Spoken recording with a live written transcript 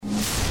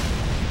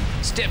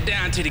Step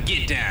down to the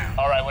get down.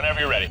 All right, whenever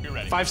you're ready.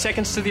 5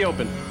 seconds to the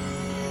open.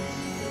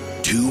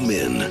 2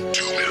 men.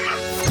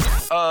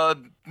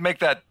 Make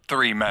that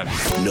 3 men.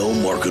 No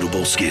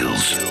marketable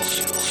skills.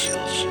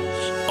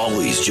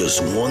 Always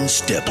just one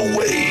step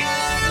away.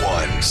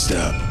 One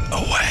step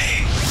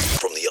away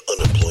from the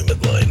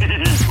unemployment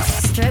line.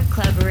 Strip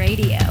Club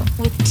Radio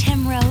with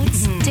Tim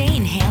Rhodes,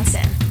 Dane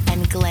Hansen,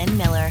 and Glenn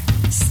Miller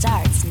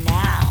starts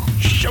now.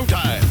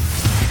 Showtime.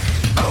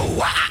 Oh,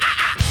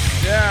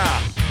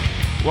 yeah.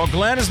 Well,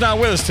 Glenn is not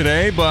with us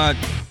today, but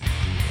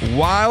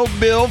Wild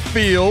Bill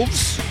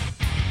Fields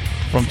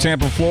from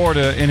Tampa,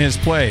 Florida, in his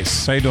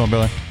place. How you doing,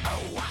 Billy?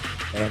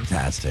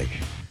 Fantastic.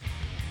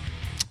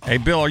 Hey,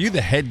 Bill, are you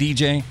the head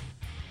DJ?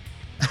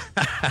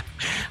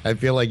 I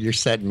feel like you're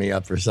setting me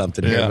up for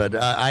something here, but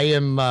I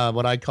am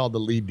what I call the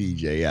lead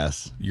DJ,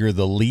 yes. You're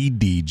the lead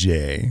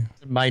DJ.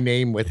 My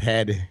name with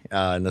head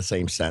in the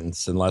same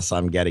sentence, unless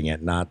I'm getting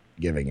it, not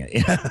giving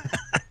it.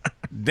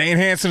 Dane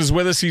Hansen is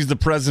with us. He's the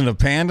president of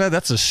Panda.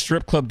 That's a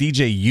strip club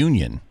DJ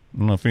union. I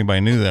don't know if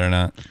anybody knew that or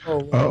not.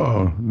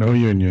 Oh, no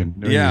union.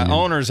 No union.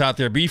 Owners out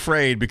there, be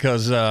afraid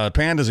because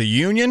Panda's a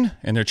union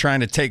and they're trying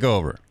to take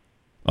over.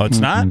 Oh, it's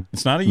not?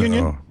 It's not a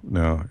union?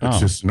 No. It's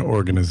just an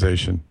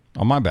organization.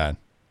 Oh, my bad.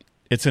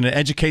 It's an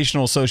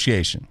educational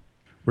association.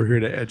 We're here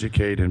to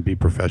educate and be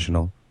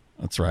professional.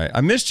 That's right.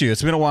 I missed you.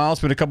 It's been a while.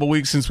 It's been a couple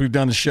weeks since we've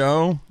done the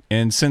show.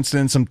 And since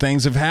then, some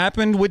things have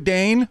happened with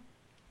Dane.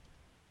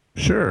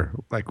 Sure.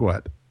 Like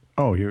what?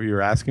 Oh,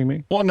 you're asking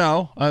me? Well,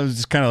 no. I was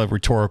just kind of like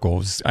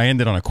rhetorical. I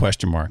ended on a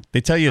question mark. They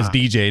tell you as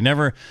DJ,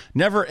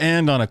 never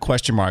end on a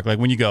question mark. Like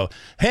when you go,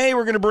 hey,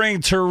 we're going to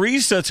bring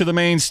Teresa to the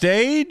main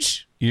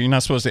stage. You're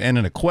not supposed to end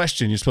in a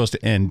question. You're supposed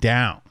to end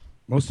down.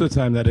 Most of the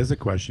time that is a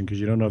question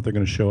because you don't know if they're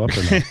going to show up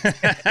or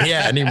not.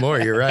 Yeah, anymore.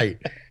 You're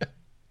right.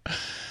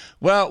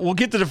 Well, we'll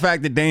get to the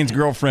fact that Dane's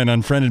girlfriend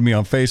unfriended me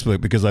on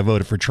Facebook because I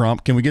voted for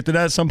Trump. Can we get to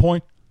that at some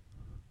point?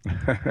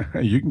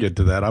 You can get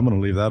to that. I'm going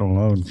to leave that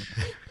alone.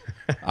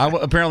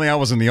 Apparently, I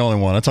wasn't the only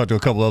one. I talked to a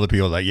couple other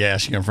people like, yeah,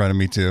 she unfriended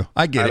me too.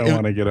 I get it. I don't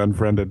want to get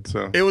unfriended.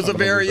 So it was a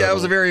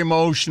very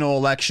emotional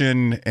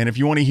election. And if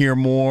you want to hear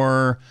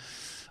more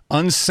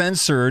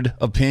uncensored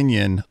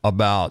opinion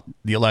about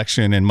the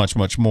election and much,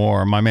 much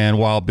more, my man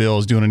Wild Bill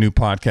is doing a new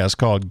podcast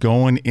called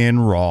Goin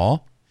In Raw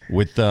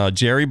with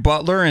Jerry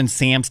Butler and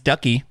Sam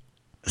Stuckey.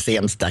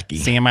 Sam Stuckey.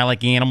 Sam, I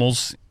like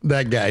animals.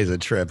 That guy's a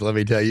trip. Let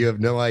me tell you, you have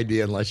no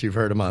idea unless you've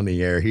heard him on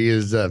the air. He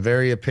is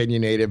very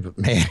opinionated, but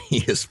man, he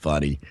is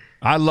funny.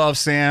 I love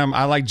Sam.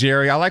 I like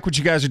Jerry. I like what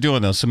you guys are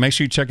doing, though. So make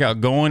sure you check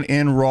out Goin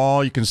In Raw.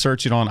 You can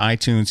search it on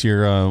iTunes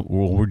here.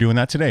 We're doing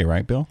that today,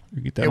 right, Bill?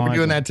 We're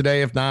doing that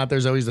today. If not,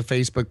 there's always the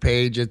Facebook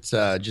page. It's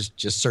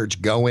just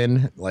search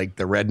Goin, like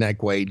the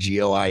redneck way,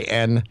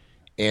 Goin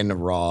in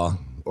Raw,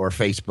 or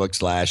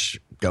Facebook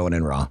 / Goin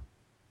In Raw.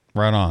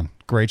 Right on.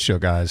 Great show,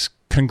 guys.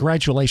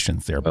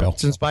 Congratulations there, Bill.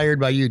 It's inspired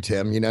by you,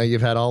 Tim. You know,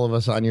 you've had all of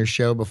us on your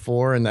show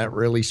before, and that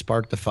really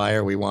sparked the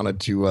fire. We wanted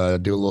to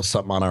do a little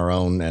something on our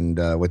own,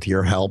 and with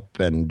your help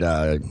and,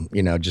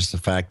 just the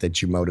fact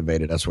that you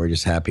motivated us, we're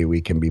just happy we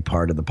can be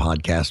part of the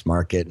podcast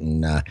market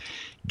and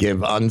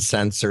give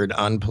uncensored,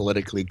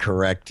 unpolitically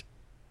correct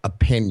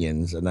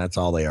opinions, and that's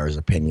all they are is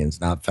opinions,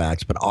 not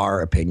facts, but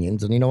our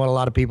opinions. And you know what? A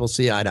lot of people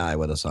see eye to eye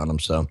with us on them.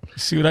 So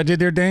see what I did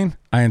there, Dane?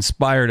 I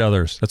inspired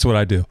others. That's what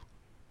I do.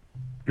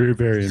 You're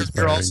very inspiring.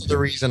 You're also the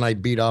reason I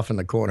beat off in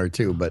the corner,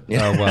 too. But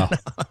oh, well.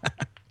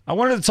 I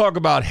wanted to talk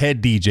about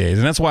head DJs,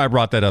 and that's why I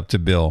brought that up to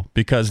Bill,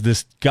 because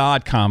this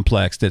God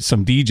complex that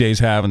some DJs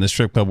have in the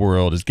strip club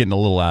world is getting a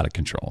little out of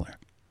control there.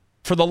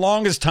 For the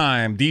longest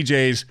time,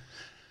 DJs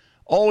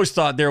always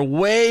thought they're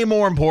way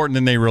more important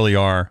than they really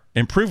are.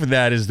 And proof of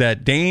that is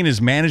that Dane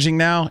is managing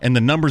now, and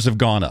the numbers have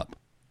gone up.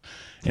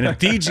 And if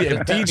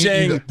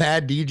DJing... a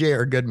bad DJ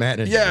or a good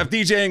manager? Yeah, if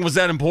DJing was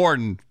that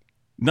important...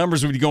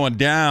 numbers would be going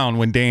down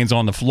when Dane's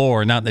on the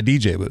floor, not in the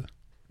DJ booth.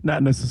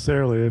 Not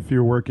necessarily. If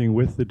you're working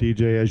with the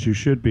DJ as you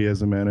should be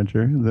as a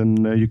manager,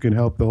 then you can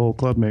help the whole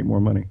club make more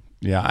money.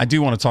 Yeah, I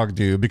do want to talk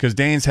to you because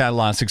Dane's had a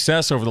lot of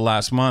success over the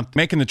last month,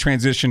 making the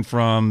transition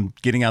from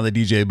getting out of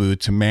the DJ booth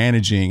to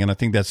managing, and I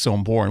think that's so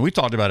important. We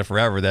talked about it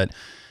forever, that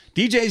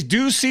DJs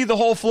do see the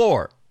whole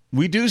floor.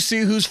 We do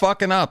see who's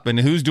fucking up and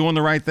who's doing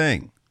the right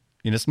thing.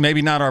 You know, it's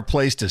maybe not our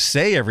place to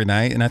say every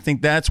night, and I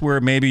think that's where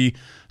maybe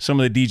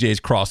some of the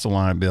DJs cross the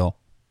line, Bill,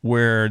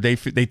 where they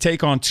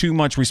take on too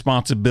much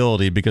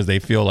responsibility because they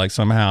feel like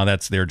somehow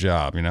that's their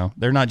job, you know?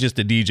 They're not just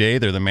a DJ,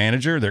 they're the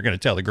manager. They're going to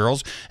tell the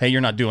girls, hey, you're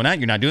not doing that,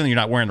 you're not doing that, you're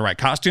not wearing the right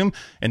costume.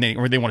 And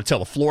or they want to tell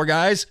the floor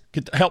guys,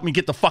 help me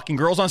get the fucking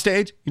girls on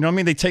stage. You know what I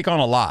mean? They take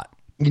on a lot.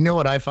 You know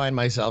what I find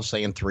myself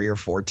saying 3 or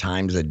 4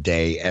 times a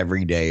day,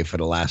 every day for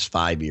the last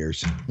 5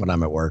 years when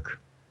I'm at work?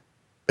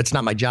 It's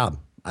not my job.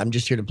 I'm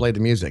just here to play the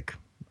music,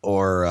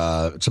 or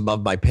it's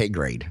above my pay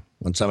grade.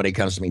 When somebody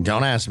comes to me,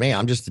 don't ask me.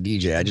 I'm just a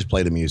DJ. I just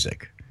play the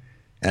music.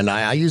 And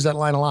I use that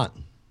line a lot.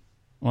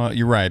 Well,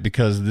 you're right,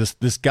 because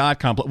this God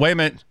complex. Wait a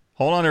minute.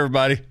 Hold on,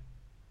 everybody.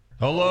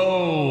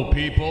 Hello,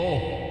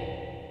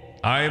 people.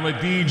 I am a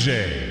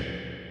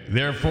DJ.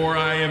 Therefore,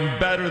 I am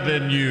better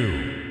than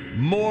you.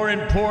 More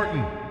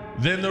important,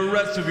 than the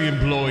rest of the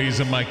employees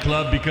of my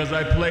club because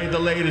I play the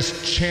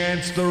latest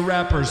Chance the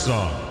Rapper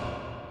song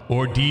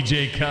or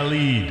DJ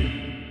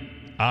Khalid.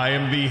 I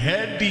am the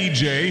head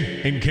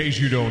DJ, in case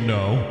you don't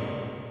know.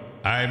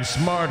 I am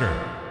smarter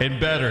and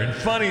better and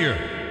funnier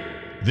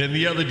than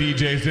the other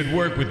DJs that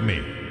work with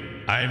me.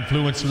 I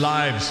influence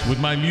lives with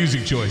my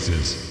music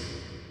choices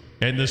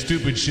and the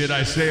stupid shit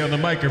I say on the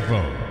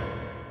microphone.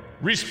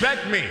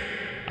 Respect me.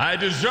 I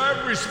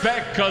deserve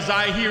respect because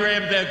I here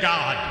am the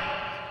god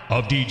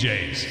of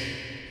DJs.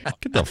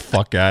 Get the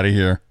fuck out of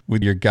here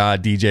with your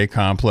god DJ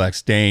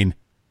complex, Dane.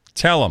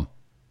 Tell him.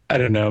 I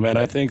don't know, man.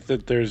 I think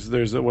that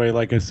there's a way,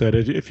 like I said,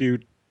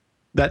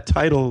 that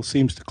title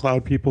seems to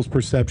cloud people's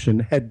perception.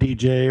 Head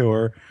DJ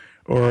or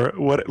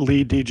what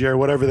lead DJ or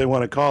whatever they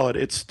want to call it.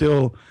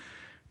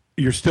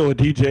 You're still a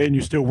DJ and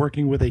you're still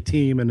working with a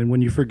team. And then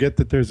when you forget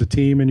that there's a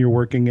team and you're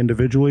working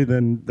individually,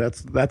 then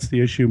that's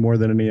the issue more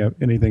than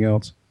anything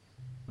else.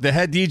 The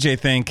head DJ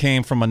thing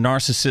came from a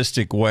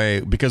narcissistic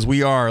way because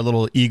we are a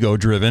little ego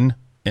driven.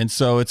 And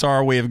so it's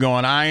our way of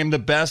going, I am the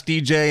best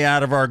DJ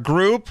out of our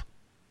group.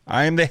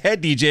 I am the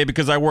head DJ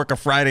because I work a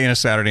Friday and a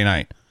Saturday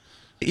night.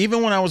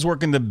 Even when I was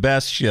working the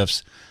best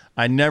shifts,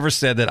 I never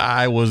said that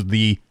I was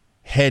the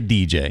head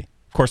DJ.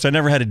 Of course, I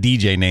never had a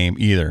DJ name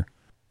either.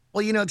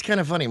 Well, it's kind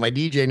of funny. My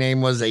DJ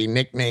name was a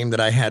nickname that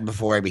I had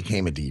before I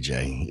became a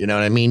DJ. You know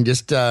what I mean?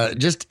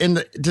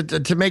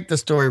 To make the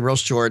story real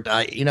short,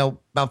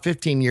 about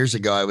 15 years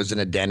ago, I was in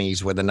a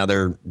Denny's with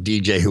another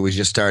DJ who was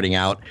just starting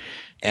out.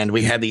 And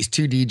we had these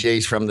two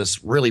DJs from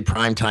this really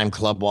primetime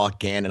club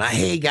walk in. And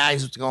hey,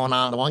 guys, what's going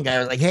on? The one guy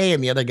was like, hey.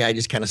 And the other guy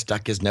just kind of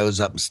stuck his nose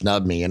up and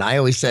snubbed me. And I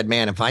always said,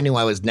 man, if I knew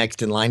I was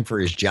next in line for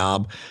his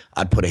job,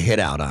 I'd put a hit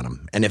out on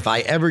him. And if I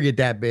ever get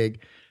that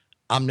big,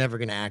 I'm never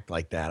going to act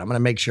like that. I'm going to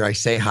make sure I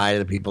say hi to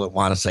the people that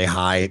want to say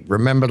hi.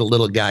 Remember the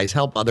little guys.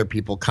 Help other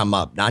people come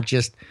up, not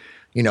just,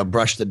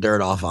 brush the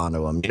dirt off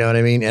onto them. You know what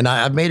I mean? And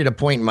I've made it a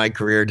point in my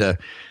career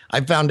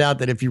I found out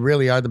that if you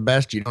really are the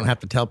best, you don't have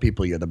to tell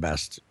people you're the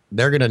best.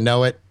 They're going to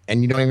know it,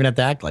 and you don't even have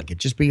to act like it.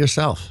 Just be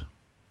yourself.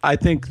 I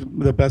think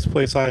the best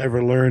place I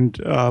ever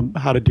learned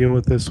how to deal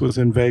with this was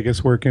in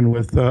Vegas, working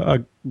with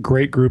a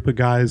great group of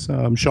guys,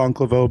 Sean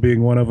Claveau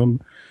being one of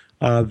them,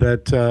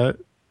 that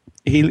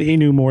he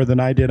knew more than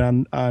I did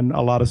on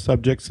a lot of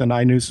subjects, and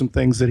I knew some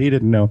things that he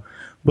didn't know.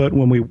 But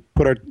when we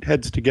put our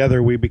heads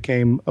together, we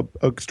became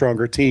a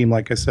stronger team,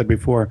 like I said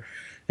before.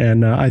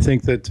 And I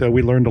think that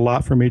we learned a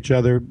lot from each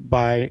other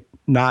by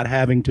not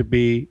having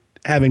to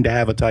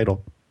have a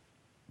title.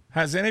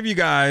 Has any of you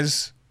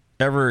guys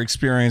ever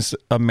experienced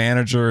a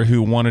manager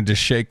who wanted to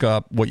shake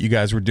up what you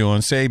guys were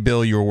doing? Say,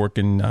 Bill, you were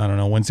working, I don't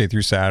know, Wednesday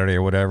through Saturday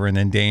or whatever, and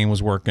then Dane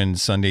was working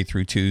Sunday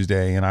through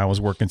Tuesday, and I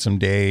was working some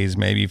days,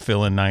 maybe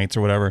fill-in nights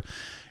or whatever.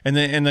 And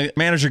the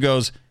manager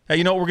goes, hey,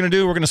 you know what we're going to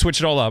do? We're going to switch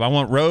it all up. I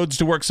want Rhodes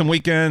to work some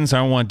weekends.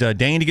 I want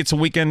Dane to get some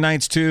weekend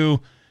nights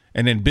too.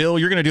 And then, Bill,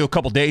 you're going to do a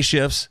couple day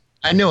shifts.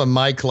 I know in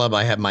my club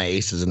I have my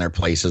aces in their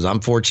places. I'm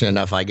fortunate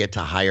enough I get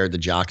to hire the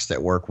jocks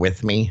that work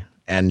with me.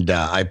 And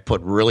I put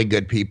really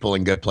good people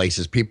in good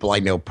places, people I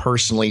know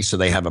personally, so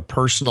they have a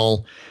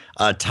personal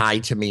tie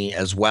to me,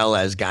 as well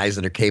as guys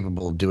that are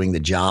capable of doing the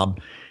job.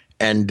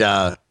 And,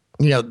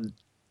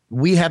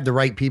 we have the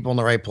right people in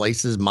the right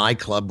places. My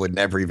club would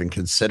never even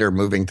consider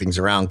moving things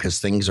around because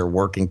things are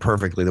working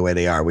perfectly the way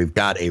they are. We've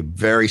got a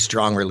very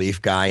strong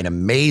relief guy, an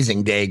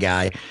amazing day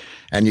guy,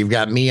 and you've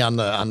got me on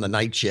the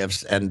night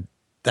shifts, and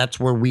that's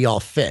where we all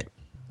fit.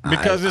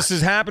 Because this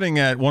is happening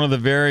at one of the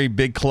very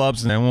big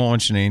clubs, and I won't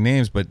mention any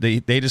names, but they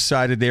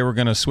decided they were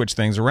going to switch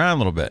things around a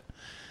little bit.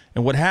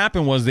 And what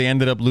happened was they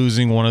ended up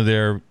losing one of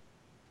their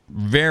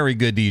very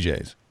good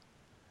DJs.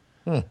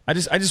 I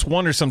just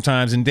wonder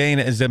sometimes, and Dane,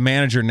 as the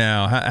manager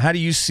now, how do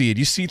you see it? Do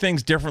you see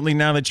things differently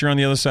now that you're on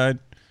the other side?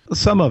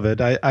 Some of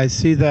it. I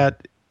see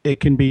that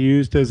it can be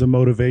used as a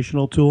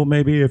motivational tool.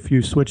 Maybe if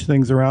you switch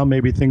things around,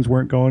 maybe things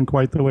weren't going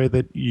quite the way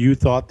that you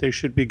thought they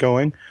should be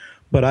going.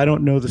 But I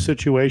don't know the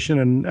situation,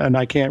 and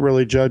I can't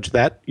really judge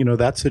that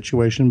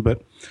situation.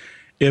 But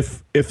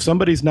if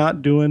somebody's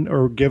not doing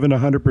or giving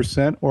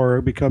 100%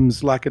 or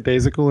becomes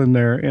lackadaisical in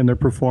their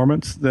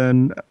performance,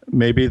 then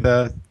maybe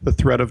the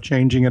threat of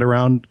changing it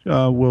around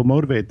will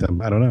motivate them.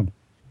 I don't know.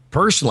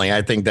 Personally,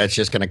 I think that's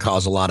just going to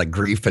cause a lot of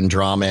grief and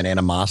drama and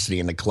animosity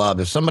in the club.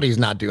 If somebody's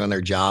not doing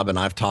their job, and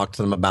I've talked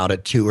to them about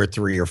it 2 or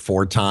 3 or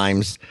 4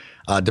 times,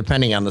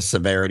 depending on the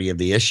severity of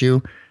the issue,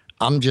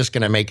 I'm just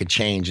going to make a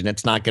change, and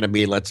it's not going to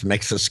be let's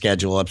mix the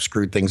schedule up,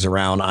 screw things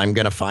around. I'm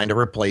going to find a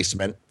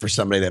replacement for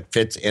somebody that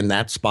fits in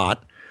that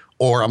spot,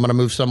 or I'm going to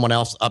move someone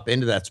else up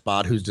into that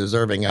spot who's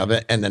deserving of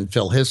it and then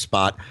fill his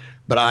spot.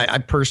 But I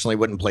personally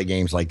wouldn't play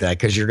games like that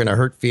because you're going to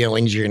hurt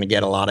feelings. You're going to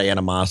get a lot of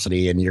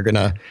animosity, and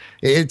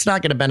it's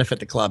not going to benefit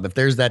the club. If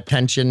there's that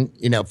tension,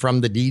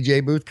 from the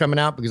DJ booth coming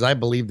out, because I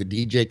believe the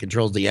DJ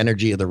controls the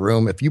energy of the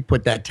room. If you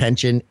put that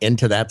tension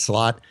into that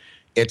slot,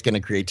 it's going to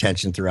create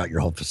tension throughout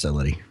your whole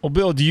facility. Well,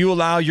 Bill, do you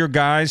allow your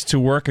guys to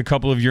work a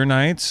couple of your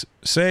nights?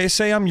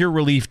 Say I'm your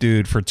relief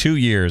dude for 2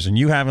 years, and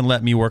you haven't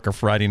let me work a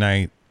Friday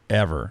night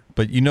ever,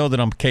 but you know that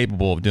I'm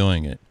capable of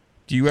doing it.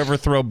 Do you ever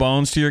throw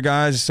bones to your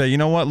guys and say, you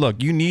know what,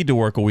 look, you need to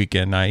work a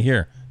weekend night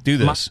here. Do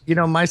this.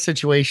 My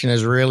situation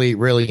is really,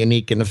 really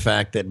unique in the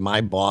fact that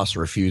my boss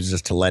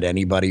refuses to let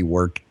anybody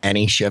work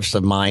any shifts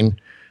of mine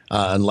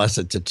unless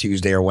it's a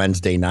Tuesday or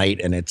Wednesday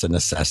night and it's a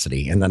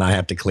necessity. And then I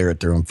have to clear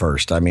it through him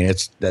first. I mean,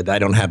 it's that I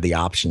don't have the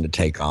option to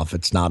take off.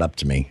 It's not up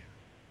to me.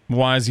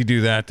 Why does he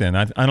do that then?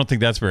 I don't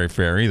think that's very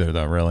fair either,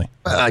 though, really.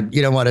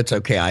 You know what? It's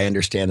okay. I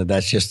understand that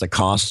that's just the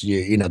cost.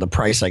 The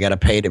price I got to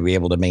pay to be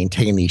able to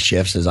maintain these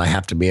shifts is I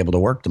have to be able to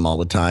work them all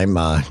the time.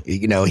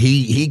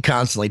 He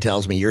constantly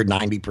tells me, you're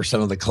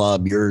 90% of the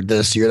club. You're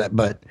this, you're that.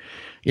 But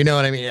you know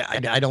what I mean?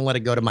 I don't let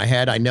it go to my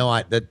head. I know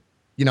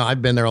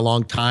I've been there a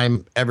long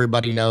time.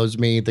 Everybody knows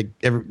me. The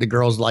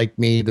girls like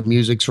me. The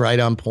music's right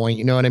on point.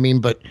 You know what I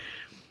mean? But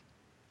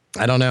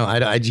I don't know.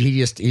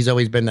 He's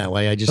always been that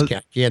way. I just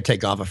can't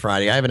take off a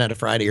Friday. I haven't had a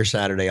Friday or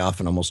Saturday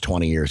off in almost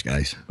 20 years,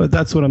 guys. But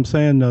that's what I'm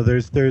saying. though.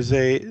 If there is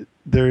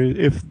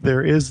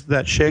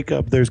that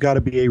shakeup, there's got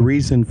to be a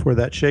reason for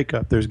that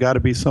shakeup. There's got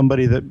to be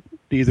somebody that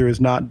either is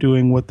not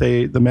doing what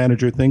the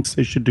manager thinks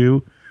they should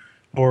do,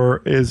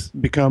 or is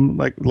become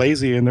like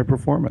lazy in their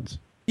performance.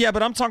 Yeah,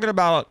 but I'm talking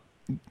about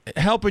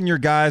helping your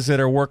guys that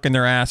are working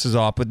their asses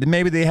off, but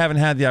maybe they haven't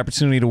had the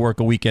opportunity to work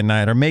a weekend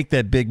night or make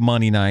that big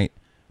money night.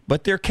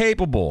 But they're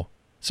capable.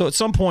 So at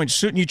some point,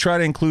 shouldn't you try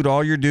to include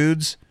all your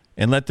dudes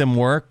and let them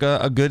work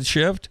a good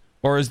shift?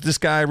 Or is this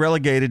guy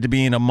relegated to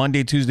being a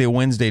Monday, Tuesday,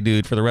 Wednesday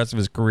dude for the rest of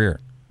his career?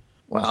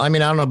 Well, I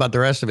mean, I don't know about the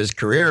rest of his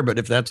career, but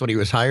if that's what he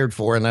was hired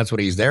for and that's what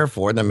he's there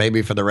for, then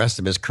maybe for the rest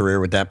of his career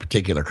with that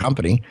particular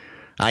company.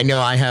 I know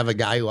I have a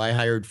guy who I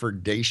hired for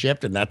day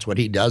shift, and that's what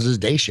he does is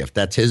day shift.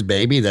 That's his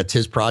baby. That's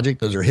his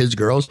project. Those are his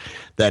girls.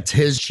 That's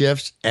his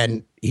shifts,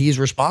 and he's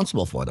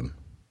responsible for them,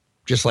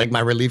 just like my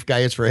relief guy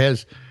is for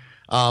his.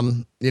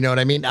 You know what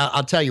I mean?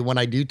 I'll tell you, when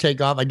I do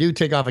take off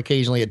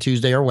occasionally a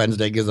Tuesday or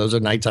Wednesday because those are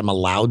nights I'm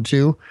allowed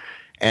to.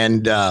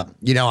 And,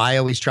 I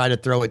always try to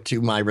throw it to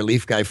my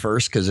relief guy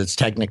first because it's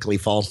technically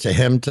falls to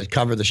him to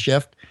cover the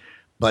shift.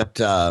 But,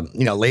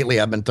 lately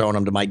I've been throwing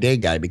him to my day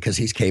guy because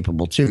he's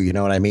capable too. You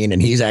know what I mean? And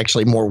he's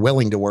actually more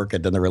willing to work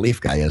it than the relief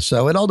guy is.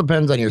 So it all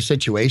depends on your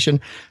situation.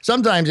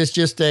 Sometimes it's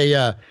just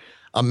a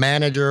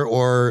manager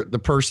or the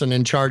person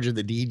in charge of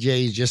the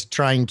DJs just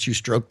trying to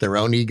stroke their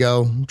own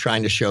ego,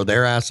 trying to show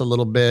their ass a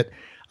little bit,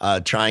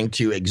 trying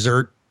to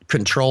exert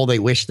control they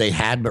wish they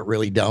had but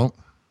really don't.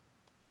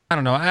 I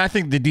don't know. I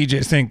think the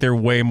DJs think they're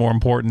way more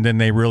important than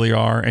they really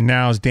are. And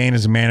now as Dane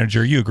as a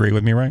manager, you agree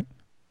with me, right?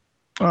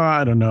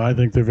 I don't know. I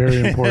think they're very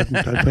important.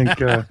 I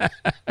think,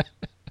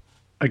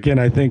 again,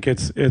 I think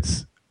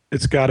it's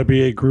got to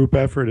be a group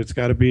effort. It's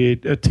got to be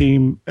a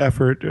team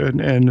effort,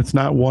 and it's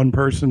not one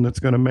person that's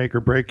going to make or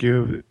break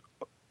you.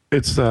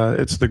 It's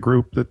the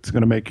group that's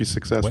going to make you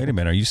successful. Wait a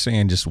minute. Are you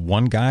saying just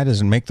one guy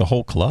doesn't make the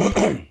whole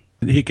club?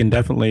 He can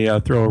definitely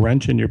throw a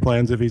wrench in your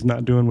plans if he's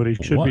not doing what he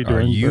should be doing. What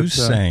are you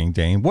saying,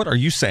 Dane? What are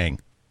you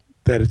saying?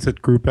 That it's a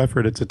group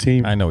effort. It's a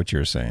team. I know what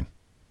you're saying,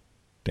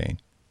 Dane.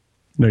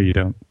 No, you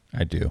don't.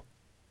 I do.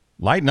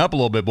 Lighten up a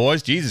little bit,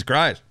 boys. Jesus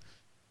Christ.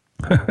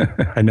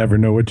 I never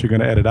know what you're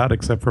going to edit out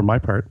except for my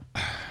part.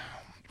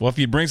 Well, if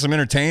you bring some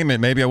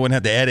entertainment, maybe I wouldn't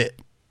have to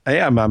edit. I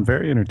am. I'm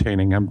very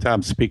entertaining.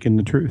 I'm speaking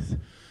the truth.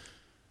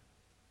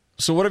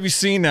 So what have you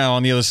seen now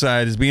on the other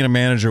side as being a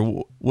manager?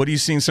 What are you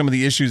seeing some of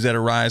the issues that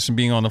arise from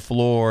being on the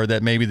floor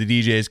that maybe the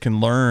DJs can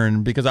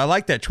learn? Because I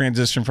like that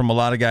transition from a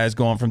lot of guys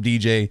going from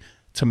DJ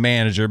to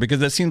manager because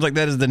that seems like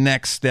that is the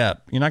next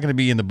step. You're not going to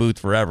be in the booth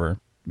forever.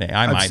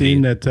 I've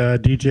seen that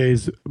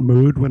DJ's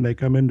mood when they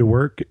come into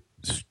work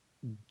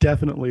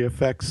definitely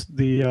affects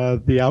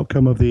the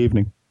outcome of the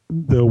evening.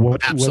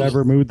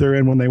 Whatever mood they're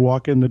in when they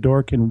walk in the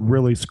door can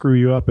really screw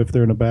you up if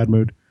they're in a bad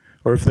mood,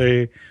 or if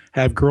they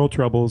have girl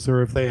troubles,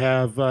 or if they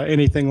have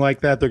anything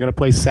like that. They're going to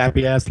play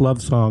sappy ass love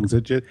songs.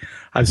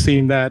 I've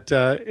seen that.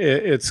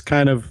 It's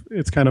kind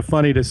of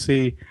funny to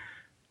see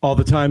all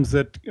the times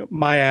that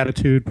my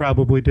attitude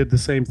probably did the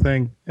same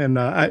thing, and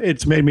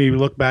it's made me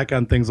look back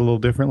on things a little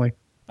differently.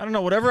 I don't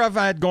know. Whatever I've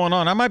had going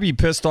on, I might be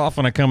pissed off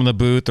when I come in the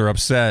booth or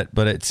upset,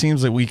 but it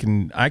seems like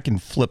I can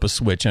flip a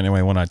switch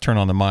anyway when I turn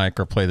on the mic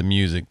or play the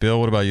music. Bill,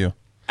 what about you?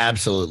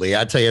 Absolutely.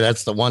 I tell you,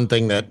 that's the one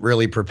thing that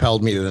really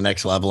propelled me to the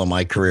next level of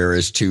my career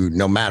is to,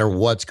 no matter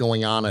what's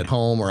going on at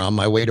home or on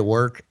my way to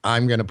work,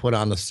 I'm going to put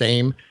on the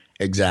same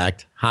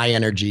exact high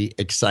energy,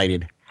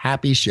 excited,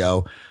 happy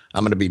show.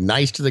 I'm going to be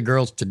nice to the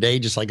girls today,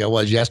 just like I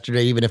was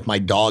yesterday, even if my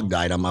dog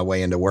died on my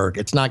way into work.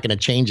 It's not going to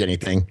change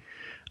anything.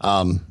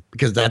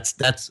 Because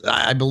that's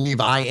I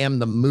believe I am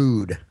the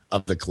mood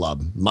of the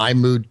club. My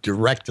mood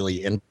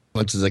directly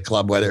influences the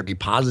club, whether it be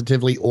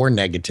positively or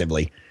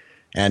negatively.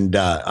 And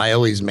I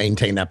always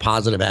maintain that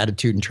positive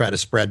attitude and try to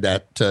spread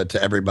that to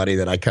everybody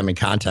that I come in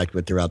contact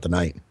with throughout the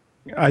night.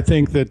 I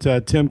think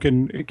that Tim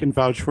can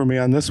vouch for me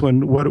on this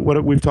one.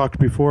 What we've talked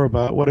before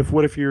about what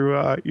if you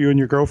and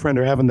your girlfriend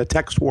are having the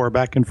text war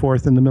back and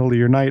forth in the middle of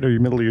your night or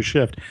your middle of your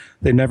shift.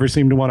 They never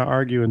seem to want to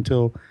argue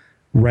until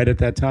right at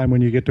that time when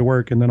you get to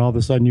work, and then all of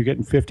a sudden you're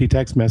getting 50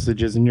 text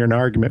messages and you're in an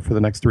argument for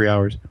the next 3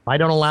 hours. I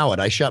don't allow it.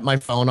 I shut my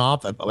phone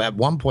off. At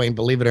one point,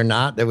 believe it or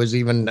not, there was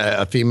even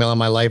a female in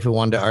my life who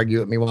wanted to argue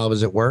with me while I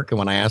was at work. And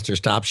when I asked her to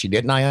stop, she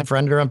didn't. I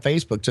unfriended her on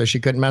Facebook, so she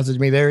couldn't message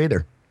me there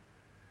either.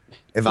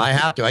 If I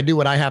have to, I do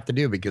what I have to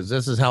do because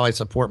this is how I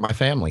support my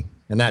family.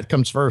 And that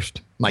comes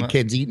first. My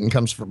kids eating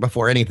comes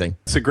before anything.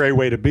 It's a great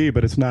way to be,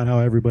 but it's not how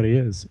everybody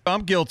is.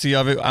 I'm guilty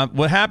of it.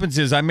 What happens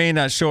is I may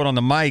not show it on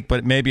the mic,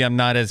 but maybe I'm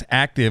not as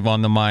active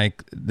on the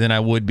mic than I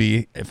would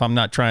be if I'm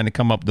not trying to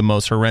come up with the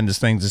most horrendous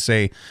things to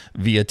say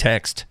via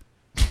text.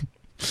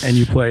 And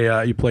you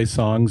play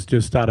songs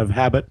just out of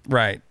habit.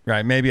 Right.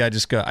 Maybe I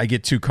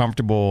get too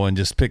comfortable and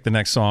just pick the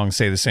next song,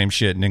 say the same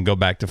shit, and then go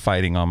back to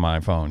fighting on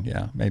my phone.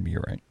 Yeah, maybe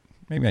you're right.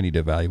 Maybe I need to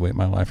evaluate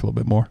my life a little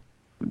bit more.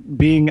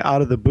 Being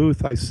out of the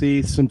booth, I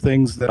see some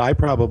things that I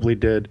probably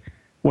did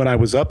when I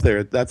was up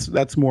there.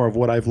 That's more of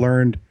what I've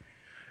learned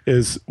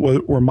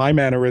were my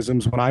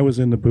mannerisms when I was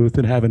in the booth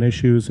and having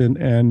issues.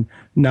 And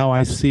now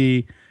I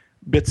see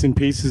bits and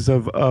pieces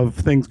of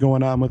things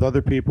going on with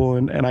other people.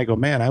 And I go,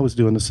 man, I was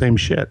doing the same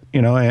shit,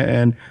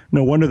 and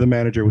no wonder the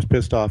manager was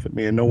pissed off at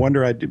me. And no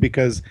wonder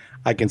because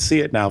I can see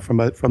it now from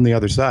the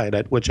other side,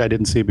 which I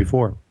didn't see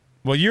before.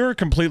 Well, you're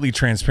completely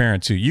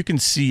transparent, too. You can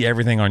see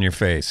everything on your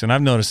face. And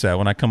I've noticed that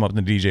when I come up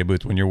in the DJ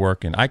booth when you're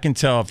working. I can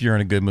tell if you're in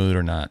a good mood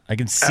or not. I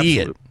can see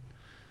it.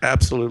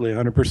 Absolutely,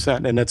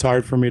 100%. And it's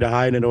hard for me to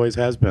hide, and it always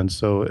has been.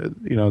 So,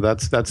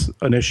 that's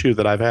an issue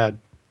that I've had.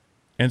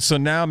 And so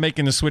now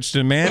making the switch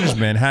to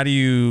management, how do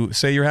you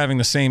say you're having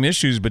the same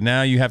issues, but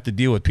now you have to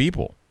deal with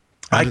people?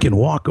 I can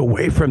walk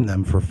away from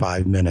them for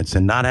 5 minutes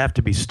and not have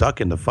to be stuck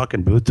in the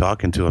fucking booth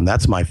talking to them.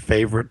 That's my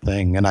favorite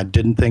thing. And I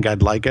didn't think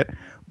I'd like it.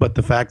 But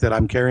the fact that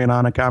I'm carrying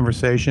on a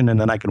conversation and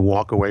then I can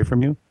walk away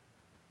from you,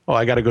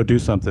 I got to go do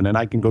something, and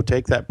I can go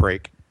take that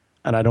break,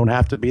 and I don't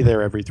have to be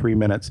there every 3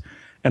 minutes.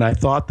 And I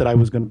thought that I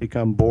was going to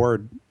become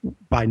bored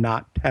by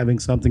not having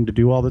something to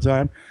do all the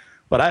time,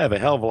 but I have a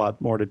hell of a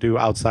lot more to do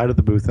outside of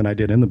the booth than I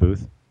did in the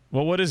booth.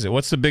 Well, what is it?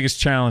 What's the biggest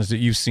challenge that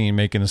you've seen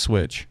making a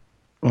switch?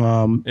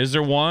 Is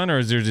there one, or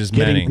is there just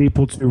getting many?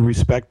 People to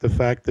respect the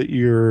fact that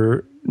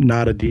you're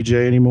not a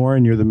DJ anymore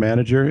and you're the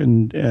manager,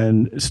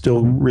 and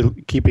still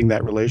keeping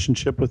that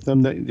relationship with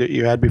them that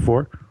you had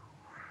before.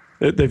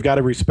 They've got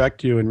to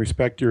respect you and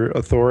respect your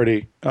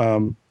authority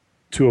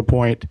to a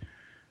point,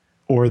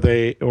 or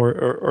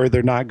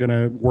they're not going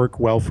to work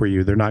well for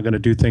you. They're not going to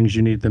do things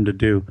you need them to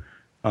do.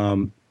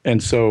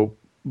 And so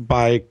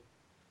by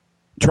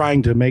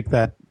trying to make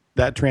that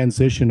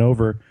transition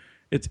over,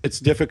 it's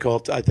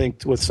difficult, I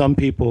think, with some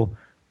people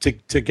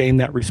to gain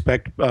that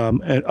respect,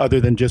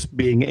 other than just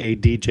being a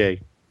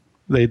DJ.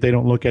 They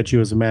don't look at you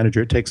as a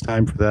manager. It takes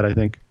time for that, I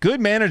think. Good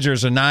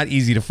managers are not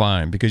easy to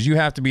find because you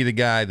have to be the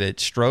guy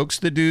that strokes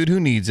the dude who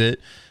needs it,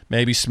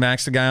 maybe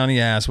smacks the guy on the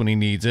ass when he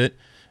needs it,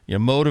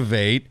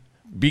 motivate,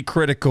 be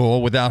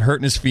critical without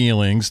hurting his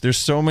feelings. There's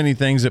so many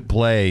things at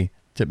play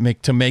to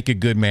make a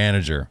good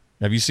manager.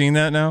 Have you seen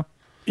that now?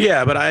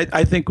 Yeah, but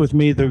I think with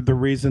me, the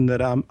reason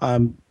that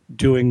I'm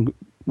doing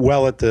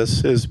well at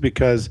this is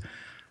because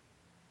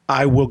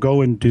I'll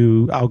go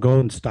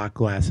and stock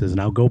glasses, and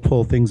I'll go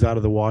pull things out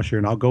of the washer,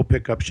 and I'll go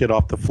pick up shit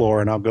off the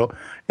floor,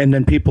 and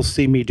then people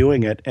see me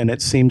doing it, and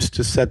it seems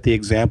to set the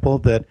example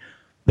that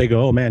they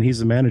go, oh man, he's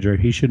the manager,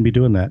 he shouldn't be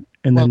doing that,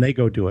 and then they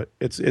go do it.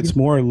 It's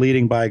more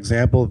leading by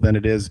example than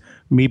it is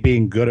me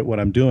being good at what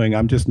I'm doing.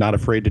 I'm just not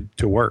afraid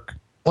to work.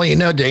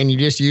 Well, Dane, you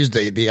just used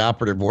the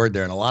operative word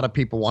there, and a lot of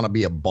people want to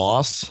be a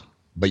boss,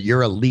 but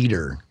you're a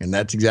leader, and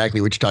that's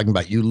exactly what you're talking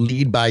about. You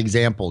lead by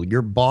example.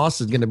 Your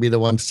boss is going to be the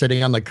one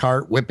sitting on the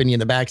cart, whipping you in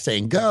the back,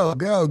 saying, go,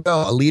 go,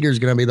 go. A leader is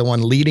going to be the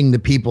one leading the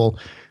people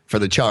for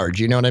the charge.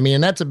 You know what I mean?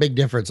 And that's a big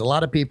difference. A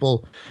lot of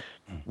people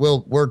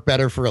will work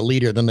better for a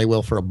leader than they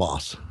will for a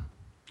boss.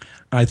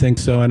 I think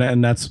so,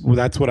 and that's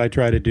what I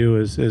try to do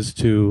is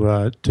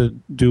to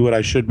do what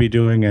I should be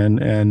doing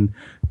and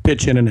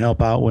pitch in and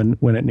help out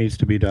when it needs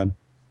to be done.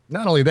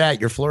 Not only that,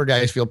 your floor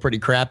guys feel pretty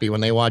crappy when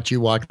they watch you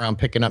walk around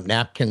picking up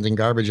napkins and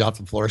garbage off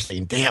the floor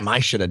saying, damn, I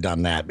should have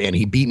done that, man.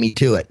 He beat me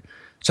to it.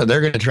 So they're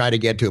going to try to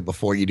get to it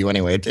before you do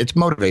anyway. It's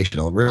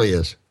motivational. It really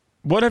is.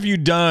 What have you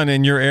done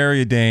in your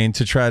area, Dane,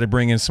 to try to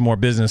bring in some more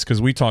business?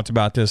 Because we talked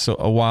about this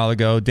a while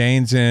ago.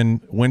 Dane's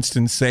in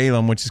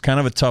Winston-Salem, which is kind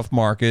of a tough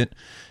market.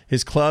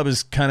 His club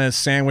is kind of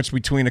sandwiched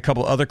between a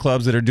couple other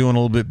clubs that are doing a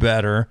little bit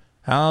better.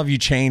 How have you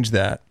changed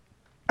that?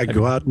 I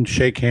go out and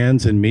shake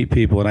hands and meet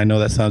people, and I know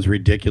that sounds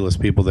ridiculous,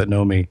 people that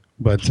know me,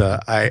 but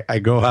I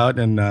go out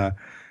and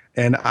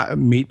I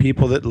meet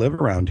people that live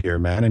around here,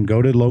 man, and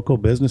go to local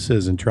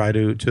businesses and try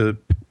to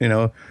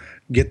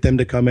get them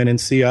to come in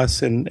and see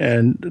us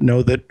and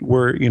know that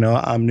we're,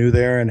 I'm new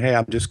there, and hey,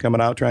 I'm just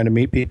coming out trying to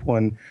meet people,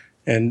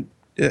 and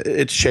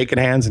it's shaking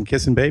hands and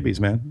kissing babies,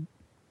 man.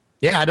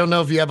 Yeah, I don't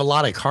know if you have a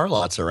lot of car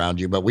lots around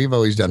you, but we've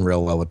always done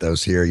real well with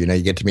those here. You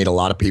get to meet a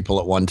lot of people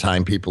at one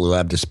time, people who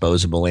have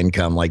disposable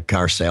income, like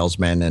car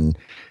salesmen and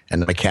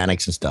the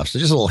mechanics and stuff. So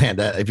just a little hand.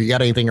 If you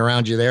got anything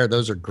around you there,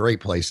 those are great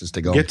places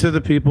to go. Get to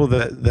the people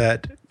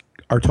that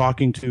are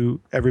talking to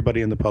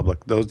everybody in the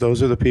public.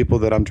 Those are the people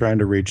that I'm trying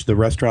to reach. The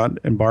restaurant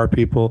and bar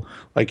people,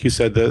 like you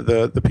said,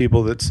 the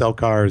people that sell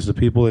cars, the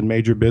people in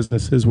major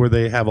businesses where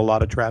they have a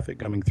lot of traffic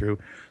coming through.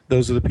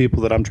 Those are the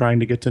people that I'm trying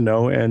to get to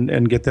know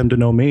and get them to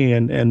know me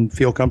and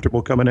feel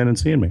comfortable coming in and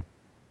seeing me.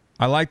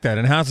 I like that.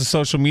 And how's the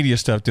social media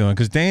stuff doing?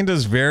 Because Dane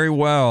does very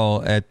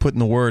well at putting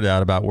the word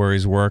out about where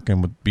he's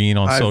working with being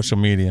on social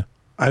media.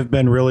 I've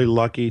been really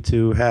lucky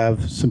to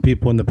have some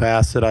people in the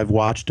past that I've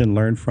watched and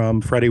learned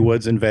from. Freddie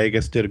Woods in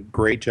Vegas did a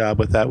great job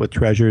with that with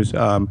Treasures.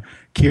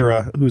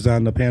 Kira, who's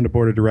on the Panda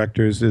Board of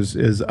Directors,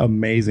 is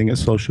amazing at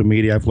social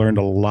media. I've learned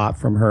a lot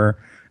from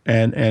her.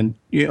 And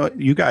you know,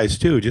 you guys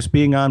too. Just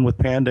being on with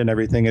Panda and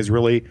everything has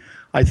really,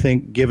 I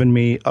think, given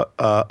me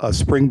a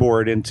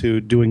springboard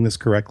into doing this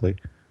correctly.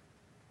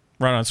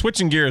 Right on.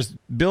 Switching gears,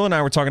 Bill and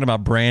I were talking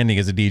about branding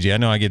as a DJ. I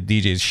know I give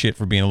DJs shit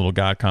for being a little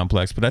God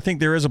complex, but I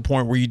think there is a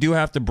point where you do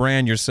have to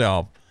brand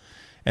yourself.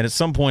 And at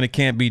some point, it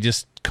can't be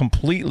just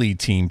completely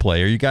team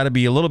player. You got to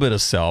be a little bit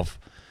of self.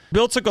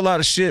 Bill took a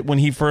lot of shit when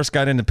he first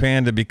got into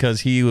Panda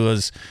because he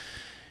was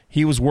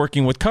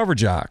working with Cover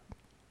Jock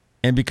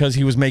and because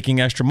he was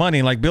making extra money.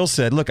 And like Bill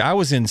said, look, I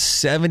was in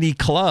 70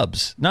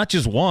 clubs, not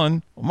just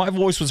one. My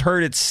voice was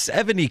heard at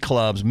 70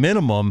 clubs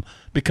minimum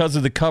because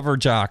of the Cover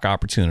Jock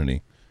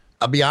opportunity.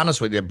 I'll be honest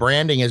with you,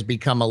 branding has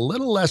become a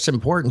little less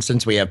important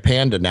since we have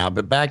Panda now.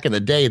 But back in the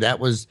day, that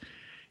was,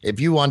 if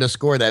you wanted to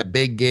score that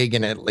big gig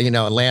in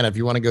Atlanta, if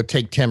you want to go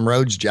take Tim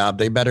Rhodes' job,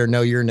 they better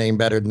know your name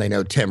better than they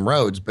know Tim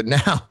Rhodes. But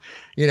now,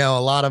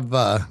 a lot of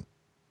the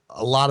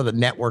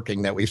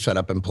networking that we've set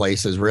up in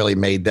place has really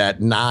made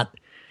that not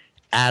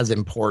as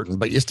important,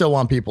 but you still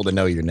want people to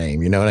know your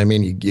name. You know what I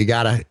mean? You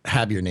got to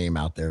have your name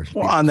out there.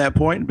 Well, on that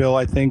point, Bill,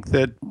 I think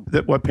that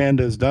what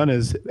Panda has done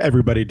is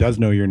everybody does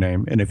know your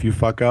name. And if you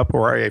fuck up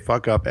or I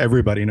fuck up,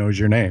 everybody knows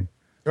your name.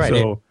 Right.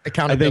 So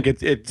I think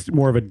it's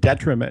more of a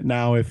detriment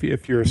now if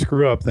you're a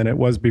screw up than it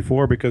was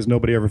before because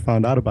nobody ever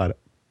found out about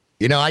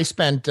it. I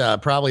spent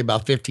probably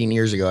about 15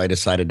 years ago, I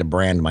decided to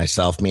brand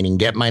myself, meaning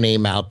get my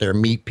name out there,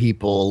 meet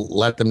people,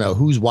 let them know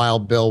who's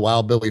Wild Bill.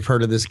 Wild Bill, we've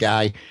heard of this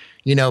guy.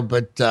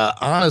 But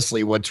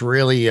honestly, what's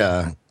really,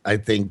 I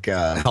think,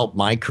 helped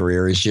my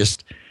career is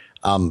just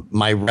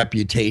my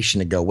reputation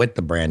to go with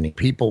the branding.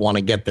 People want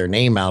to get their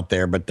name out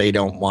there, but they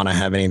don't want to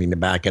have anything to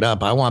back it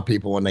up. I want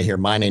people, when they hear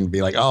my name, to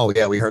be like, oh,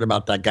 yeah, we heard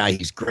about that guy.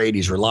 He's great.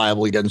 He's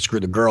reliable. He doesn't screw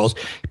the girls.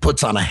 He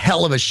puts on a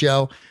hell of a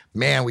show.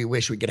 Man, we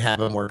wish we could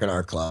have him work at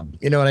our club.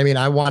 You know what I mean?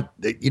 I want,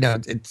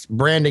 it's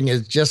branding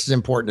is just as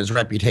important as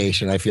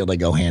reputation. I feel they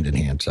go hand in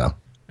hand. So.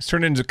 It's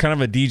turned into kind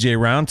of a DJ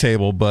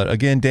roundtable, but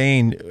again,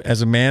 Dane,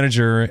 as a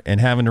manager and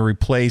having to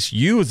replace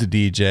you as a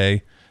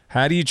DJ,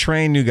 how do you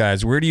train new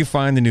guys? Where do you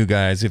find the new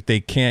guys if they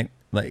can't?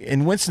 Like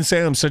in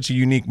Winston-Salem's such a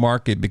unique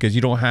market because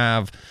you don't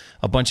have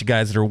a bunch of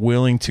guys that are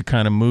willing to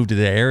kind of move to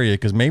the area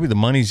because maybe the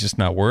money's just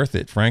not worth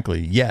it, frankly,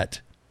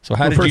 yet. So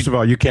first of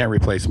all, you can't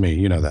replace me.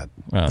 You know that.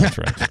 Oh, that's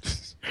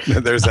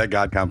right. There's that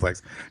God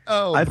complex.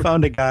 I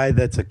found a guy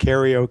that's a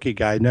karaoke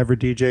guy, never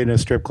DJed in a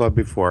strip club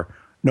before.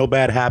 No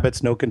bad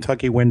habits, no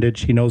Kentucky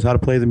windage. He knows how to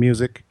play the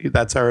music.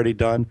 That's already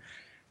done.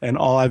 And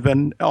all I've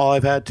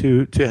had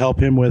to help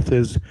him with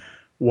is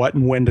what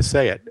and when to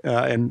say it,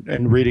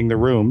 and reading the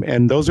room.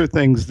 And those are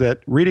things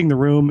that reading the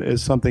room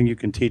is something you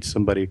can teach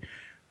somebody.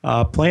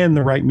 Playing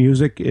the right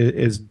music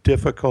is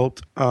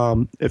difficult.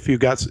 If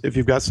you've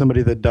got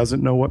somebody that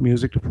doesn't know what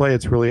music to play,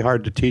 it's really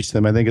hard to teach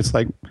them. I think it's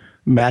like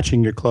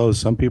matching your clothes.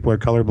 Some people are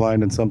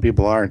colorblind and some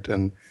people aren't,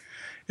 and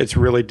it's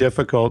really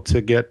difficult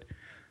to get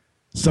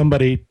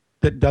somebody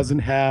that doesn't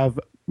have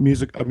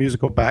a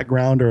musical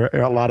background or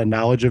a lot of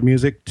knowledge of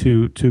music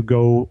to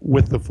go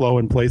with the flow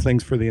and play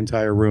things for the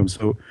entire room.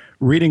 So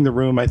reading the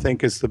room, I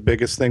think, is the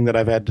biggest thing that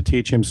I've had to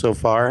teach him so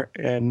far.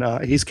 And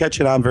he's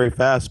catching on very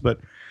fast,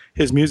 but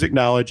his music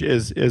knowledge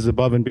is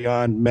above and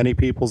beyond many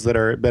people's that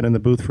are been in the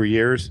booth for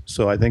years.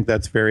 So I think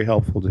that's very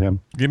helpful to him.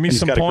 Give me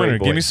some pointers.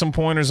 Give me some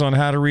pointers on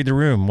how to read the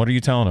room. What are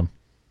you telling him?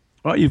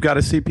 Well, you've got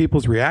to see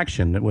people's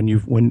reaction.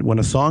 When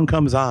a song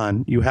comes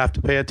on, you have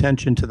to pay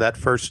attention to that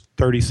first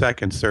 30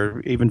 seconds or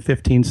even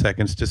 15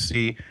 seconds to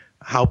see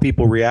how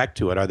people react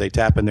to it. Are they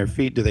tapping their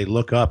feet? Do they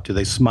look up? Do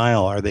they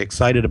smile? Are they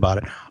excited about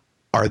it?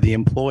 Are the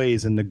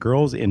employees and the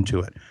girls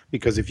into it?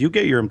 Because if you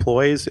get your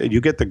employees and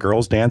you get the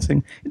girls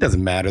dancing, it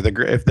doesn't matter.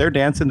 If they're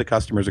dancing, the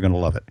customers are going to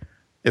love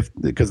it.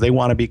 Because they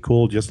want to be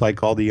cool, just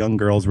like all the young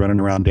girls running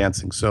around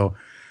dancing. So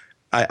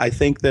I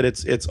think that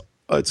it's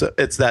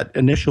that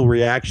initial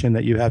reaction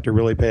that you have to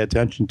really pay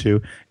attention to,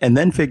 and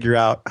then figure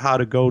out how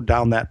to go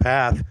down that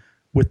path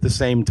with the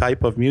same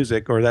type of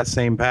music or that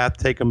same path,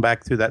 take them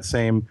back through that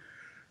same,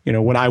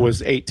 when I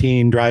was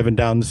 18 driving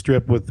down the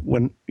strip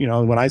when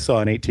I saw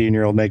an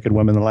 18-year-old naked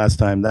woman the last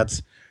time,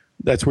 that's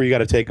where you got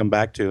to take them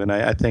back to. And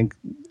I think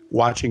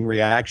watching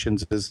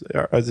reactions is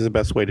the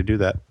best way to do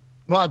that.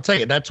 Well, I'll tell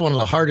you, that's one of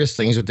the hardest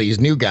things with these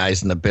new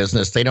guys in the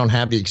business. They don't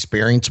have the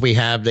experience we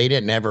have. They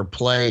didn't ever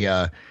play,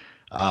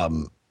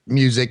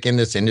 music in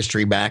this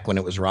industry back when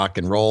it was rock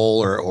and roll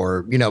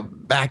or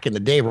back in the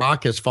day,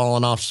 rock has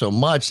fallen off so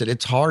much that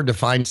it's hard to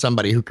find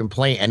somebody who can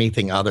play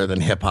anything other than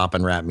hip hop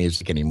and rap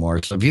music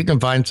anymore. So if you can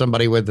find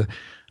somebody with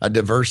a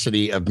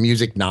diversity of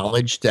music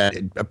knowledge that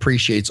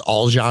appreciates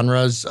all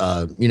genres,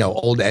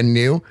 old and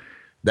new,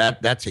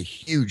 that's a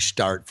huge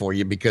start for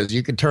you, because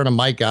you can turn a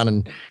mic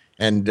on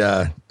and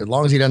as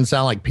long as he doesn't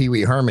sound like Pee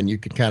Wee Herman, you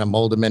can kind of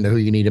mold him into who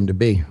you need him to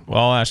be. Well,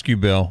 I'll ask you,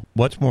 Bill,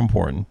 what's more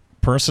important,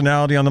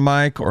 personality on the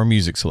mic or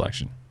music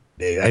selection?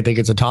 I think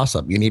it's a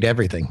toss-up. You need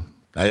everything.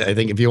 I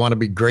think if you want to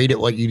be great at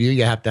what you do,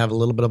 you have to have a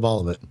little bit of all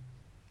of it.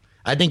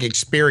 I think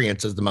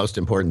experience is the most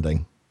important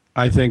thing.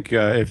 I think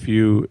if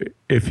you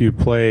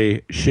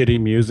play shitty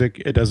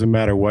music, it doesn't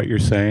matter what you're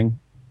saying.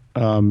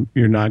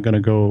 You're not going to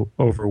go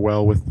over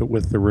well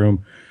with the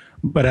room.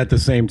 But at the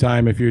same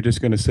time, if you're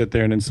just going to sit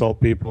there and insult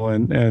people,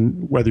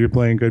 and whether you're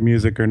playing good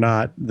music or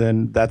not,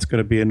 then that's going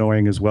to be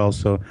annoying as well.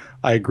 So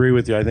I agree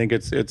with you. I think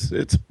it's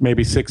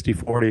maybe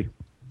 60-40.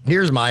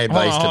 Here's my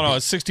advice. Hold on.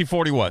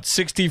 60-40 what?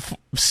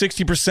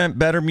 60%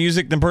 better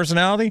music than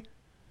personality?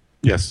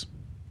 Yes.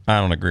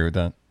 I don't agree with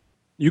that.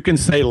 You can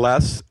say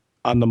less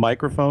on the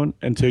microphone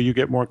until you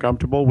get more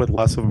comfortable with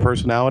less of a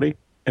personality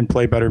and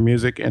play better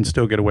music and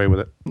still get away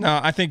with it. No,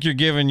 I think you're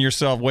giving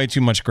yourself way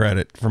too much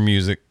credit for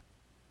music.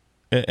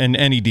 And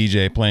any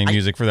DJ playing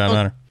music for that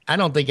matter. I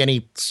don't think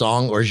any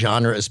song or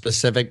genre is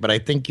specific, but I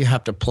think you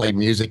have to play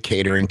music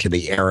catering to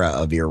the era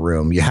of your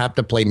room. You have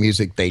to play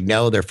music they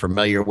know, they're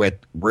familiar with,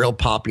 real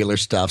popular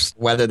stuff,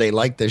 whether they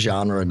like the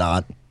genre or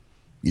not.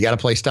 You got to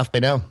play stuff they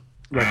know.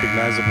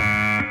 Recognizable.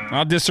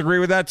 I'll disagree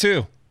with that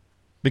too,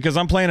 because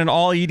I'm playing an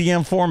all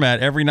EDM format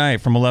every night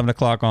from 11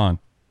 o'clock on.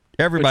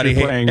 Everybody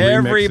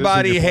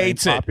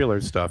hates it. Popular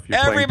stuff.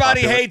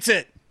 Everybody hates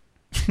it.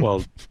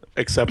 Well,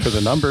 except for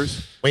the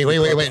numbers. Wait.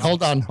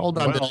 Hold on. Well,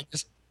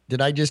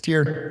 did I just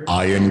hear?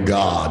 I am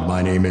God.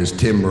 My name is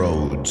Tim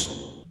Rhodes.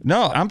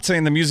 No, I'm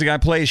saying the music I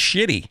play is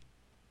shitty.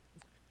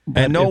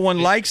 And no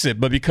one likes it,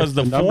 but because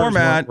the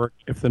format...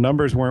 If the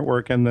numbers weren't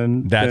working,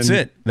 then... That's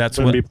it. That's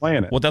what... be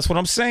playing it. Well, that's what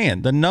I'm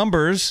saying. The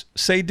numbers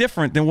say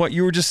different than what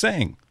you were just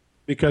saying.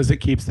 Because it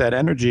keeps that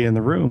energy in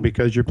the room,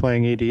 because you're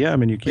playing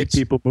EDM and you keep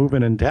people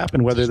moving and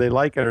tapping, whether they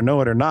like it or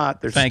know it or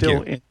not. They're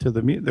still into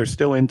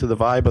the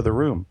vibe of the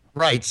room.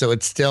 Right, so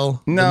it's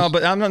still... No,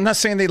 but I'm not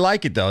saying they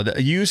like it, though.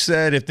 You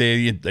said if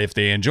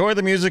they enjoy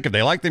the music, if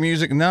they like the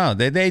music. No,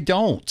 they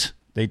don't.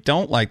 They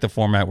don't like the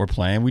format we're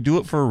playing. We do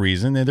it for a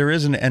reason. There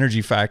is an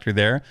energy factor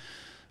there.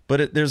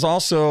 But there's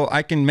also,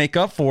 I can make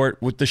up for it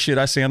with the shit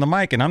I say on the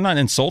mic. And I'm not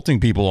insulting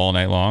people all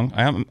night long.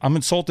 I'm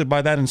insulted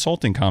by that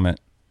insulting comment.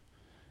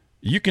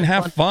 You can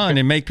have fun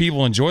and make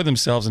people enjoy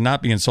themselves and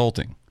not be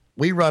insulting.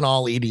 We run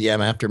all EDM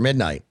after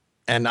midnight.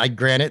 And I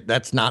granted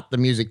that's not the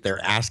music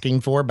they're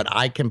asking for, but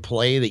I can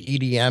play the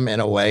EDM in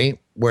a way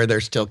where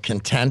they're still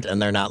content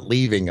and they're not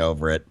leaving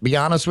over it. Be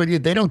honest with you,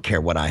 they don't care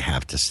what I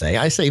have to say.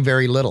 I say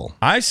very little.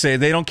 I say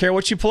they don't care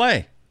what you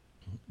play.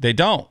 They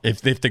don't.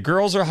 If the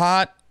girls are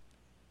hot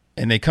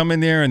and they come in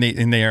there and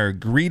they are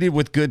greeted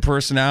with good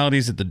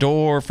personalities at the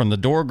door, from the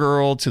door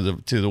girl to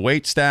the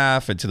wait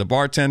staff and to the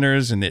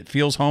bartenders, and it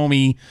feels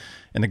homey,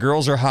 and the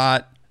girls are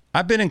hot.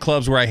 I've been in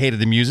clubs where I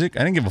hated the music. I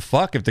didn't give a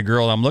fuck if the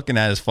girl I'm looking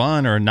at is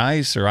fun or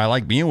nice or I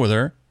like being with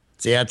her.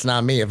 See, that's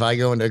not me. If I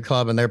go into a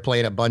club and they're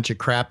playing a bunch of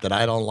crap that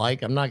I don't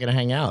like, I'm not going to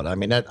hang out. I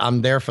mean,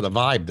 I'm there for the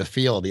vibe, the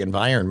feel, the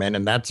environment,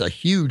 and that's a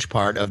huge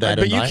part of that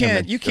environment.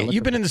 But you can't.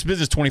 You've been in this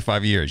business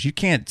 25 years. You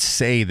can't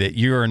say that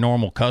you're a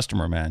normal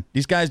customer, man.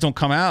 These guys don't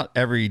come out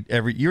every.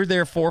 You're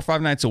there 4 or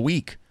 5 nights a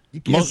week.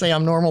 You can't say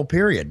I'm normal,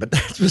 period. But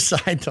that's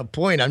beside the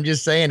point. I'm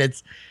just saying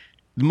it's.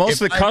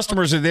 Most of the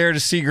customers are there to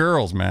see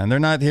girls, man. They're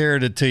not here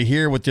to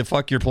hear what the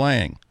fuck you're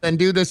playing. Then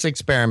do this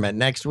experiment.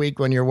 Next week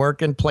when you're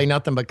working, play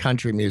nothing but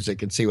country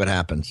music and see what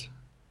happens.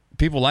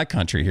 People like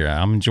country here.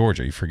 I'm in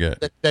Georgia, you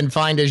forget. Then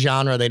find a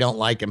genre they don't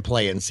like and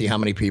play it and see how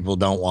many people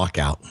don't walk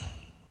out.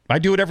 I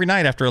do it every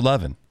night after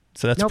 11,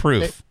 so that's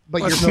proof.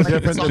 But you're no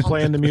different than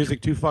playing the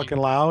music too fucking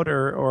loud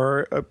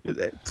or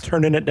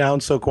turning it down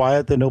so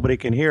quiet that nobody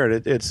can hear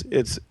it.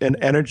 It's an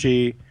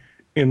energy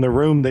in the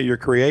room that you're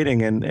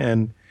creating,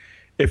 and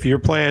if you're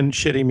playing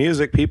shitty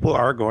music, people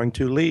are going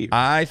to leave.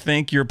 I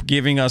think you're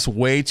giving us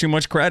way too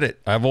much credit.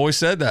 I've always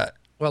said that.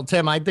 Well,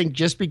 Tim, I think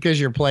just because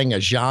you're playing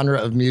a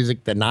genre of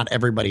music that not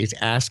everybody's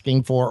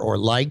asking for or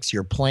likes,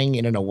 you're playing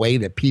it in a way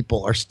that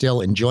people are still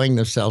enjoying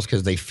themselves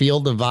because they feel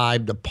the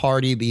vibe, the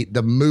party,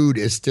 the mood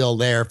is still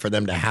there for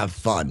them to have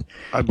fun.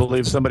 I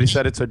believe somebody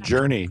said it's a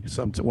journey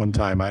one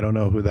time. I don't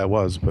know who that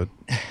was, but...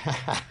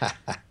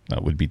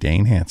 That would be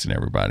Dane Hansen,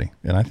 everybody.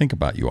 And I think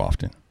about you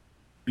often.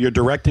 You're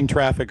directing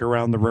traffic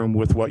around the room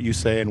with what you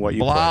say and what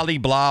you play.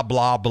 Blah,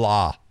 blah,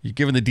 blah. You're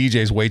giving the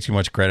DJs way too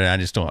much credit. I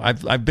just don't.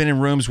 I've been in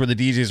rooms where the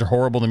DJs are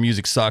horrible, the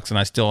music sucks, and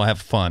I still have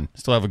fun.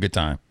 Still have a good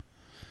time.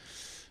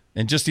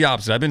 And just the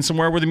opposite. I've been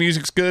somewhere where the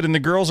music's good and the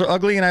girls are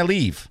ugly, and I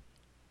leave.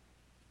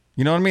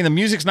 You know what I mean? The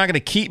music's not going to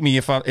keep me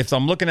if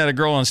I'm looking at a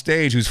girl on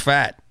stage who's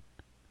fat.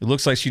 It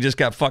looks like she just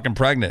got fucking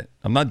pregnant.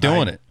 I'm not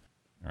doing it.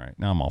 All right,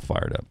 now I'm all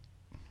fired up.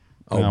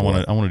 Oh, I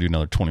boy. want to do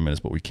another 20 minutes,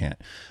 but we can't.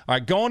 All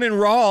right, Goin In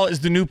Raw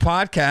is the new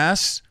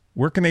podcast.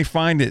 Where can they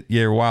find it,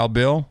 Wild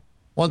Bill?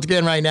 Once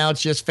again, right now,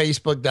 it's just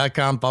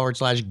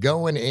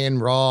facebook.com/Goin In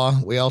Raw.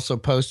 We also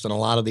post on a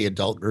lot of the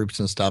adult groups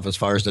and stuff as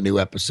far as the new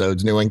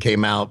episodes. New one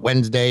came out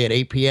Wednesday at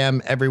 8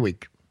 p.m. every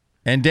week.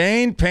 And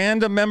Dane,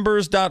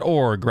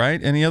 pandamembers.org,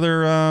 right? Any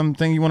other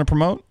thing you want to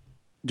promote?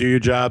 Do your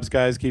jobs,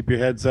 guys. Keep your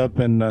heads up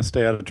and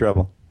stay out of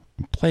trouble.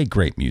 Play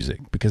great music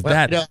because Well,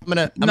 that. you know, I'm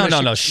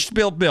gonna No. Shh,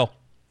 Bill.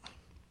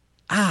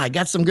 I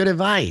got some good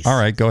advice. All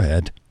right, go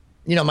ahead.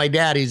 You know, my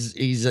dad,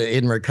 he's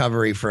in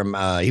recovery from,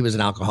 he was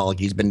an alcoholic.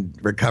 He's been in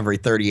recovery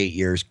 38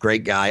 years.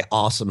 Great guy.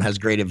 Awesome. Has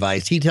great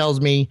advice. He tells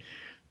me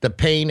the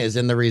pain is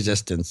in the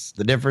resistance.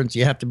 The difference,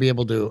 you have to be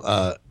able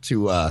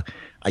to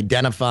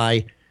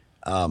identify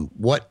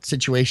what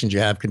situations you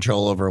have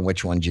control over and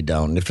which ones you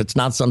don't. And if it's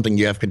not something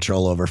you have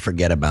control over,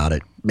 forget about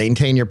it.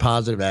 Maintain your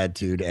positive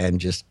attitude and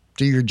just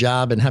do your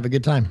job and have a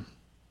good time.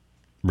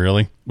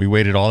 Really? We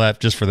waited all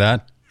that just for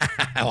that?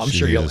 I'm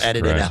sure you'll Jesus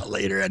edit Christ. it out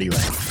later anyway.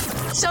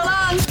 So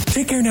long.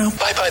 Take care now.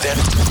 Bye-bye then.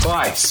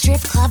 Bye. Strip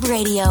Club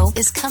Radio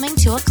is coming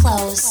to a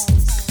close.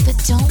 But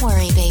don't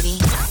worry, baby.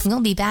 We'll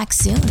be back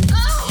soon.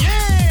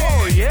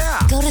 Oh,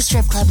 yeah. Go to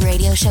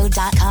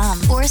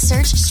stripclubradioshow.com or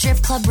search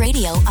Strip Club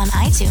Radio on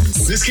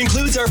iTunes. This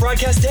concludes our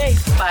broadcast day.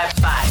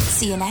 Bye-bye.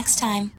 See you next time.